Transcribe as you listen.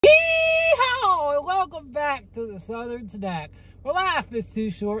welcome back to the Southern Snack, where life is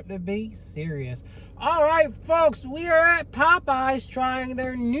too short to be serious. All right, folks, we are at Popeyes trying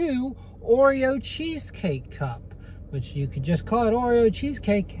their new Oreo Cheesecake Cup, which you could just call it Oreo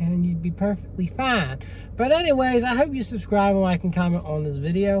Cheesecake and you'd be perfectly fine. But anyways, I hope you subscribe and like and comment on this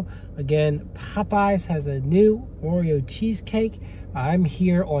video. Again, Popeyes has a new Oreo Cheesecake. I'm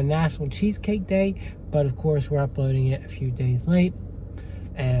here on National Cheesecake Day, but of course we're uploading it a few days late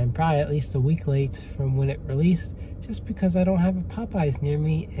and probably at least a week late from when it released, just because I don't have a Popeyes near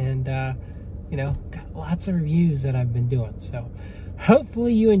me and you know, got lots of reviews that I've been doing. So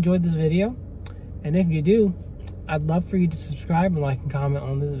hopefully you enjoyed this video, and if you do, I'd love for you to subscribe and like and comment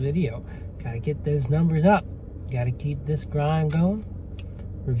on this video. Gotta get those numbers up. Gotta keep this grind going.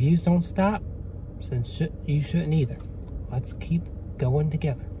 Reviews don't stop, since you shouldn't either. Let's keep going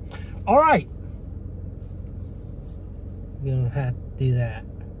together. All right. You don't have to do that.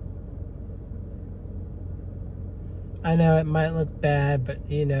 I know it might look bad, but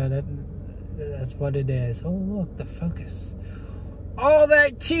you know, that's what it is. Oh, look, the focus. All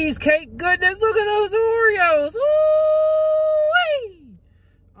that cheesecake goodness. Look at those Oreos. Ooh-wee!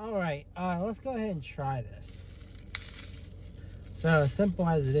 All right, let's go ahead and try this. So, as simple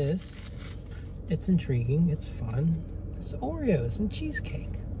as it is, it's intriguing, it's fun. It's Oreos and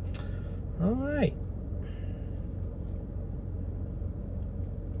cheesecake. All right.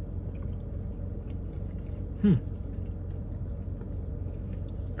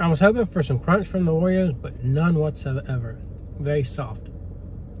 I was hoping for some crunch from the Oreos, but none whatsoever. Very soft.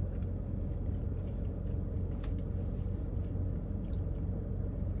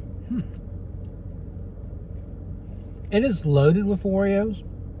 It is loaded with Oreos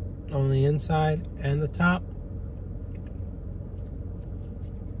on the inside and the top.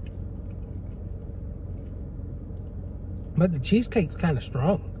 But the cheesecake's kind of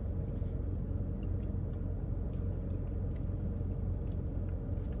strong.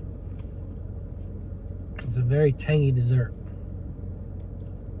 It's a very tangy dessert.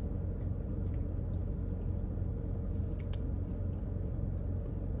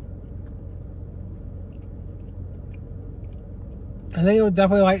 I think I would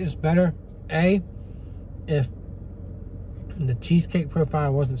definitely like this better, A, if the cheesecake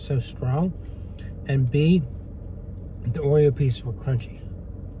profile wasn't so strong, and B, the Oreo pieces were crunchy.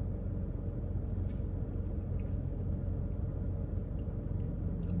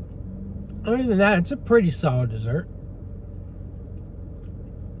 Other than that, it's a pretty solid dessert.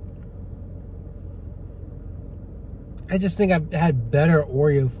 I just think I've had better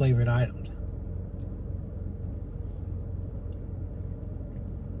Oreo flavored items.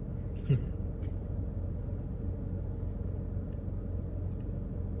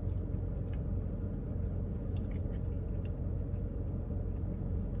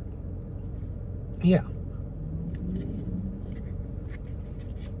 Yeah.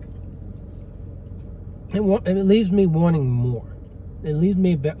 It leaves me wanting more. It leaves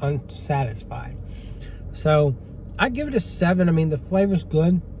me a bit unsatisfied. So, I give it a 7. I mean, the flavor's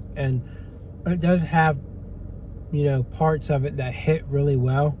good, and it does have, you know, parts of it that hit really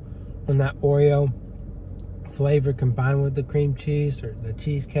well on that Oreo flavor combined with the cream cheese or the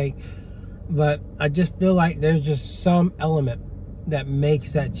cheesecake. But I just feel like there's just some element that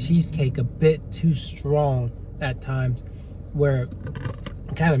makes that cheesecake a bit too strong at times, where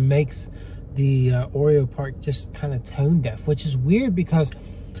it kind of makes the Oreo part just kind of tone deaf, which is weird because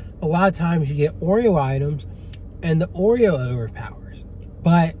a lot of times you get Oreo items and the Oreo overpowers,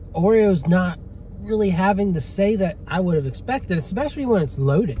 but Oreo's not really having the say that I would have expected, especially when it's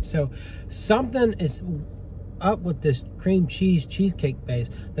loaded. So something is up with this cream cheese cheesecake base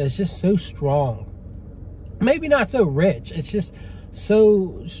that's just so strong. Maybe not so rich, it's just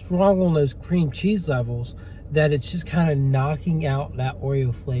so strong on those cream cheese levels that it's just kind of knocking out that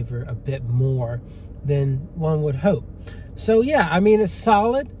Oreo flavor a bit more than one would hope. So yeah, I mean, it's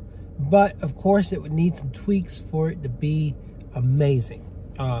solid, but of course it would need some tweaks for it to be amazing.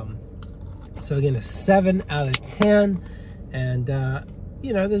 So again, a 7 out of 10, and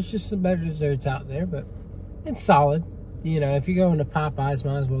you know, there's just some better desserts out there, but it's solid. You know, if you're going to Popeyes,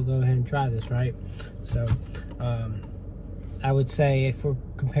 might as well go ahead and try this, right? So I would say, if we're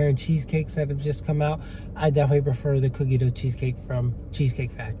comparing cheesecakes that have just come out, I definitely prefer the cookie dough cheesecake from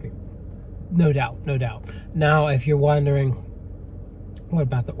Cheesecake Factory. No doubt, no doubt. Now, if you're wondering, what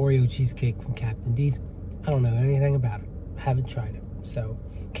about the Oreo cheesecake from Captain D's? I don't know anything about it. I haven't tried it, so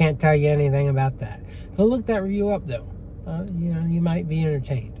can't tell you anything about that. Go look that review up, though. You know, you might be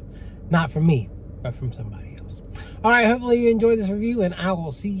entertained. Not from me, but from somebody else. All right, hopefully you enjoyed this review, and I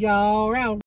will see y'all around.